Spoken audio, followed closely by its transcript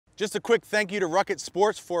Just a quick thank you to Rucket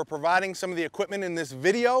Sports for providing some of the equipment in this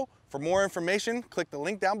video. For more information, click the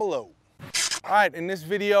link down below. All right, in this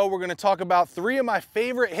video, we're gonna talk about 3 of my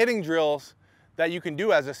favorite hitting drills that you can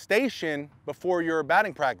do as a station before your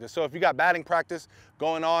batting practice. So if you got batting practice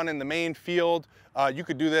going on in the main field, you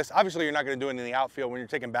could do this. Obviously, you're not gonna do it in the outfield when you're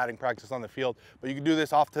taking batting practice on the field, but you can do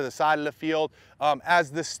this off to the side of the field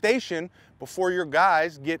as the station before your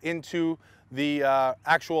guys get into the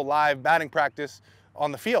actual live batting practice on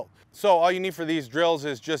the field. So all you need for these drills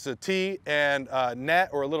is just a tee and a net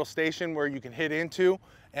or a little station where you can hit into.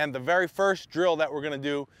 And the very first drill that we're gonna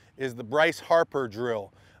do is the Bryce Harper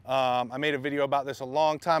Drill. I made a video about this a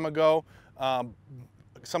long time ago.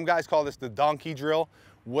 Some guys call this the donkey drill.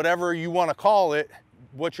 Whatever you wanna call it,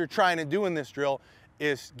 what you're trying to do in this drill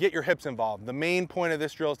is get your hips involved. The main point of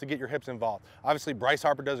this drill is to get your hips involved. Obviously, Bryce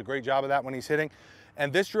Harper does a great job of that when he's hitting.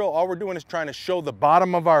 And this drill, all we're doing is trying to show the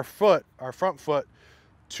bottom of our foot, our front foot,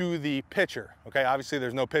 to the pitcher, okay? Obviously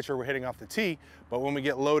there's no pitcher, we're hitting off the tee, but when we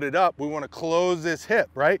get loaded up, we wanna close this hip,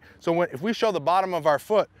 right? So if we show the bottom of our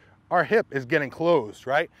foot, our hip is getting closed,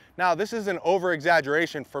 right? Now this is an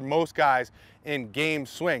over-exaggeration for most guys in game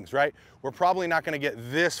swings, right? We're probably not gonna get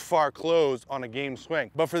this far closed on a game swing.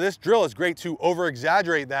 But for this drill, it's great to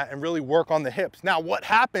over-exaggerate that and really work on the hips. Now what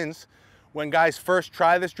happens when guys first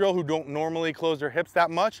try this drill who don't normally close their hips that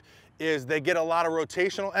much is they get a lot of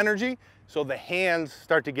rotational energy, so the hands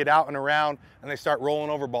start to get out and around and they start rolling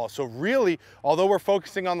over balls. So really, although we're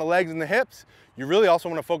focusing on the legs and the hips, you really also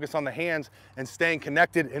want to focus on the hands and staying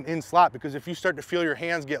connected and in slot, because if you start to feel your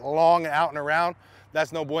hands get long and out and around,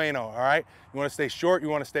 that's no bueno, all right? You want to stay short, you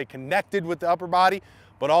want to stay connected with the upper body,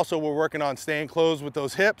 but also we're working on staying closed with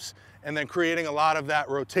those hips and then creating a lot of that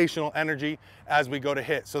rotational energy as we go to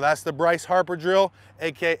hit. So that's the Bryce Harper drill,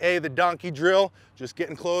 AKA the donkey drill, just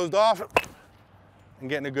getting closed off and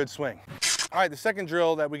getting a good swing. All right, the second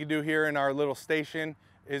drill that we can do here in our little station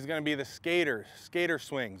is gonna be the skater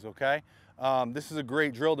swings, okay? This is a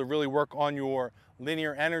great drill to really work on your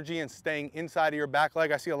linear energy and staying inside of your back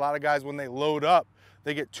leg. I see a lot of guys when they load up,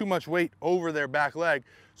 they get too much weight over their back leg,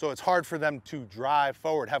 so it's hard for them to drive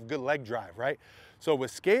forward, have good leg drive, right? So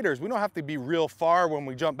with skaters, we don't have to be real far when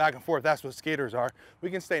we jump back and forth. That's what skaters are.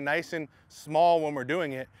 We can stay nice and small when we're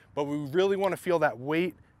doing it, but we really want to feel that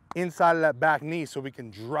weight inside of that back knee so we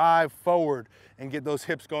can drive forward and get those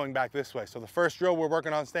hips going back this way. So the first drill, we're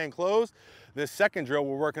working on staying closed. This second drill,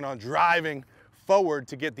 we're working on driving forward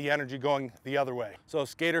to get the energy going the other way. So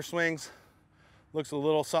skater swings looks a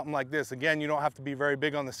little something like this. Again, you don't have to be very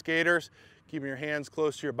big on the skaters. Keeping your hands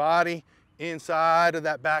close to your body, inside of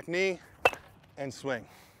that back knee, and swing.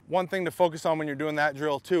 One thing to focus on when you're doing that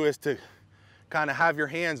drill too is to kind of have your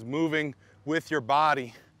hands moving with your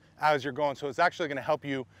body as you're going. So it's actually gonna help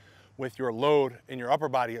you with your load in your upper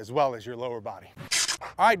body as well as your lower body.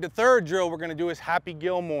 All right, the third drill we're gonna do is Happy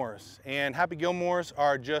Gilmores. And Happy Gilmores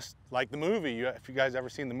are just like the movie. If you guys ever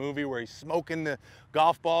seen the movie where he's smoking the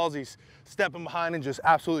golf balls, he's stepping behind and just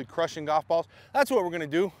absolutely crushing golf balls. That's what we're gonna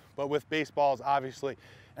do, but with baseballs, obviously.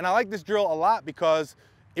 And I like this drill a lot because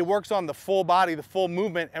it works on the full body, the full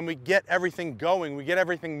movement, and we get everything going, we get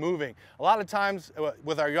everything moving. A lot of times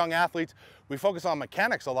with our young athletes, we focus on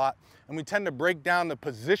mechanics a lot, and we tend to break down the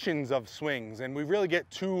positions of swings, and we really get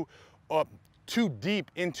too deep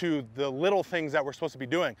into the little things that we're supposed to be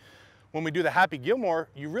doing. When we do the Happy Gilmore,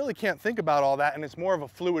 you really can't think about all that, and it's more of a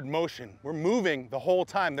fluid motion. We're moving the whole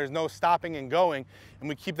time. There's no stopping and going, and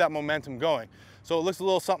we keep that momentum going. So it looks a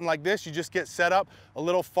little something like this. You just get set up a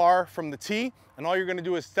little far from the tee, and all you're gonna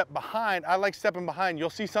do is step behind. I like stepping behind. You'll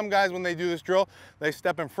see some guys when they do this drill, they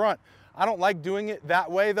step in front. I don't like doing it that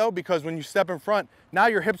way though, because when you step in front, now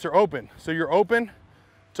your hips are open. So you're open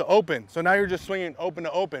to open. So now you're just swinging open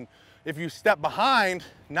to open. If you step behind,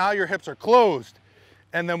 now your hips are closed,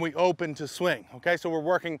 and then we open to swing, okay? So we're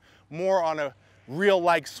working more on a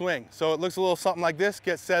real-like swing. So it looks a little something like this,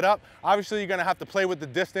 get set up. Obviously, you're gonna have to play with the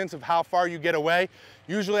distance of how far you get away.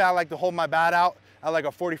 Usually, I like to hold my bat out at like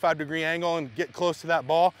a 45-degree angle and get close to that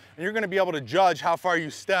ball. And you're gonna be able to judge how far you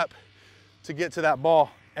step to get to that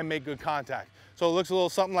ball and make good contact. So it looks a little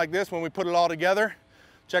something like this when we put it all together.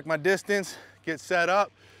 Check my distance, get set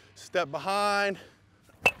up, step behind.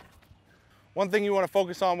 One thing you want to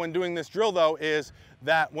focus on when doing this drill though is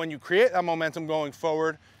that when you create that momentum going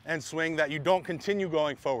forward and swing, that you don't continue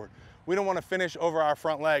going forward. We don't want to finish over our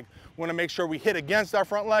front leg. We want to make sure we hit against our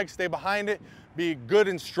front leg, stay behind it, be good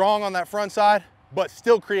and strong on that front side, but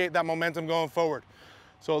still create that momentum going forward.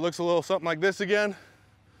 So it looks a little something like this again.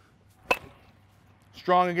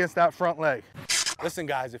 Strong against that front leg. Listen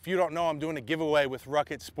guys, if you don't know, I'm doing a giveaway with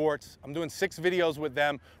Rucket Sports. I'm doing 6 videos with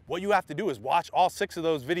them. What you have to do is watch all 6 of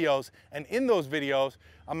those videos, and in those videos,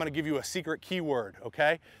 I'm gonna give you a secret keyword,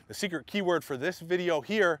 okay? The secret keyword for this video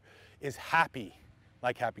here is happy,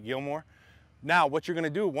 like Happy Gilmore. Now, what you're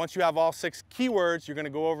gonna do, once you have all 6 keywords, you're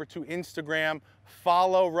gonna go over to Instagram,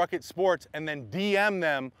 follow Rucket Sports, and then DM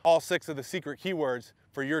them all 6 of the secret keywords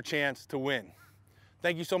for your chance to win.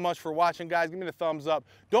 Thank you so much for watching, guys. Give me the thumbs up.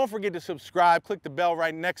 Don't forget to subscribe. Click the bell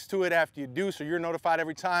right next to it after you do so you're notified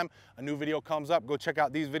every time a new video comes up. Go check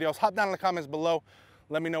out these videos. Hop down in the comments below.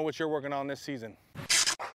 Let me know what you're working on this season.